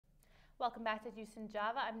Welcome back to Juice and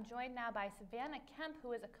Java. I'm joined now by Savanna Kemp,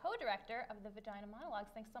 who is a co-director of the Vagina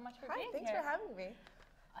Monologues. Thanks so much for being Thanks here. for having me.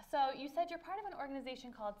 So you said you're part of an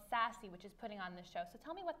organization called SASSY, which is putting on this show. So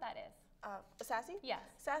tell me what that is. SASSY? Yes.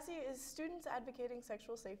 SASSY is Students Advocating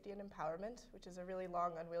Sexual Safety and Empowerment, which is a really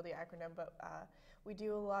long, unwieldy acronym, but we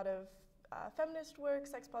do a lot of feminist work,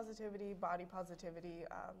 sex positivity, body positivity,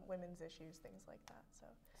 women's issues, things like that.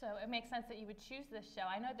 So it makes sense that you would choose this show.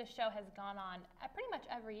 I know this show has gone on pretty much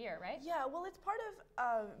every year, right? Yeah, well, it's part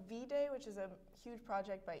of V-Day, which is a huge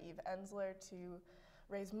project by Eve Ensler to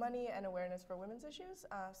raise money and awareness for women's issues.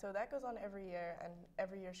 So that goes on every year, and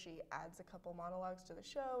every year she adds a couple monologues to the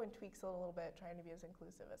show and tweaks it a little bit, trying to be as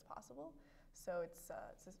inclusive as possible. So it's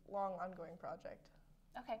a long, ongoing project.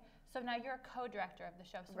 Okay, so now you're a co-director of the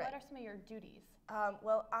show. So Right. what are some of your duties?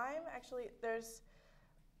 Well,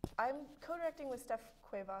 I'm co-directing with Steph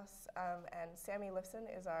Cuevas, and Sammy Lifson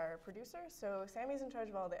is our producer. So Sammy's in charge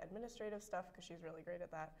of all the administrative stuff because she's really great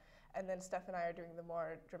at that. And then Steph and I are doing the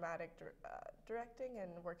more dramatic directing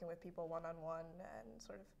and working with people one-on-one and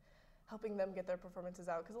sort of helping them get their performances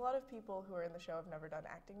out. Because a lot of people who are in the show have never done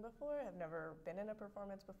acting before, have never been in a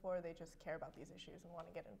performance before. They just care about these issues and want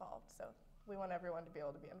to get involved. So we want everyone to be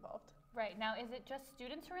able to be involved. Right, now is it just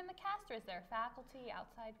students who are in the cast, or is there faculty,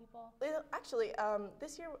 outside people? Actually,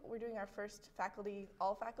 this year we're doing our first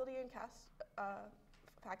all faculty and cast,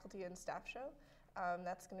 faculty and staff show.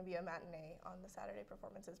 That's going to be a matinee on the Saturday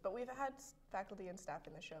performances. But we've had faculty and staff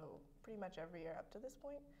in the show pretty much every year up to this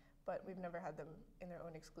point, but we've never had them in their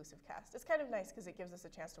own exclusive cast. It's kind of nice because it gives us a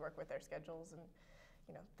chance to work with their schedules, and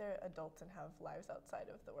you know, they're adults and have lives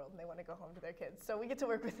outside of the world, and they want to go home to their kids. So we get to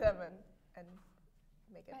work with them and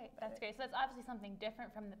make it Right, better. that's great. So that's obviously something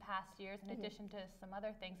different from the past years in addition to some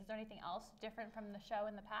other things. Is there anything else different from the show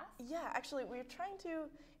in the past? Yeah, actually, we're trying to,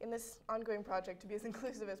 in this ongoing project, to be as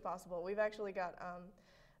inclusive as possible. We've actually got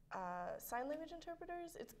sign language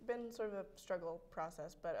interpreters. It's been sort of a struggle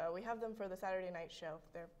process, but we have them for the Saturday night show.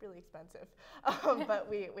 They're really expensive, but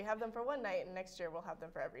we have them for one night, and next year we'll have them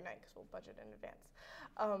for every night because we'll budget in advance.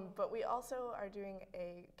 But we also are doing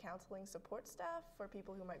a counseling support staff for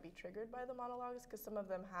people who might be triggered by the monologues, because some of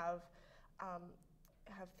them have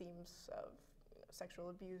themes of sexual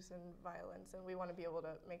abuse and violence, and we want to be able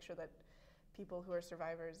to make sure that people who are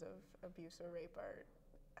survivors of abuse or rape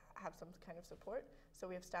have some kind of support. So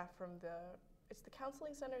we have staff from it's the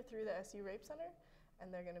counseling center through the SU Rape Center,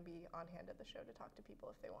 and they're going to be on hand at the show to talk to people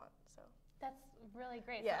if they want. So that's really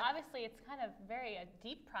great. Yeah. So obviously it's kind of a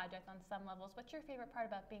deep project on some levels. What's your favorite part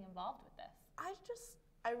about being involved with this?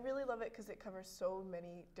 I really love it because it covers so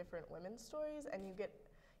many different women's stories, and you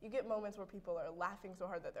get moments where people are laughing so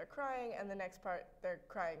hard that they're crying, and the next part they're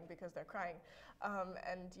crying because they're crying,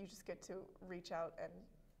 and you just get to reach out and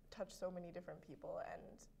touch so many different people and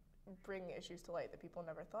bring issues to light that people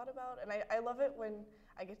never thought about. And I love it when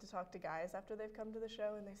I get to talk to guys after they've come to the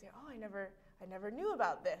show and they say, oh, I never knew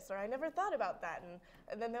about this, or I never thought about that.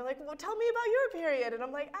 And then they're like, well, tell me about your period. And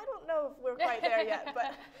I'm like, I don't know if we're quite there yet,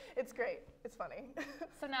 but it's great. It's funny.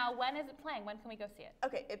 So now, when is it playing? When can we go see it?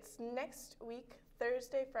 Okay, it's next week,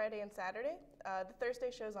 Thursday, Friday, and Saturday. The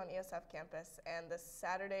Thursday show's on ESF campus, and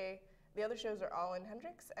the other shows are all in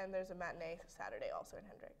Hendricks, and there's a matinee Saturday also in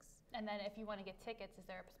Hendricks. And then if you want to get tickets, is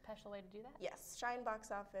there a special way to do that? Yes, Shine box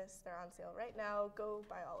office, they're on sale right now. Go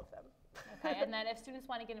buy all of them. Okay, and then if students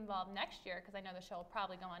want to get involved next year, because I know the show will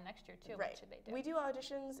probably go on next year too, right. What should they do? We do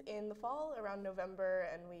auditions in the fall around November,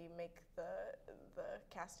 and we make the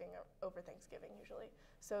casting over Thanksgiving usually.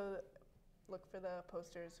 So look for the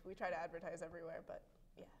posters. We try to advertise everywhere, but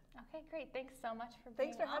yeah. Okay, great. Thanks so much for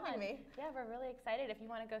being on. Thanks for having me. Yeah, we're really excited. If you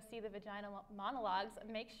want to go see the Vagina Monologues,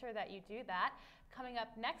 make sure that you do that. Coming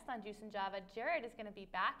up next on Juice and Java, Jared is going to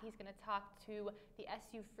be back. He's going to talk to the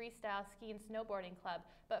SU Freestyle Ski and Snowboarding Club.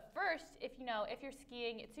 But first, if you're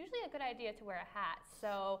skiing, it's usually a good idea to wear a hat.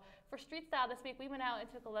 So for Street Style this week, we went out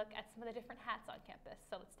and took a look at some of the different hats on campus.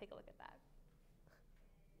 So let's take a look at that.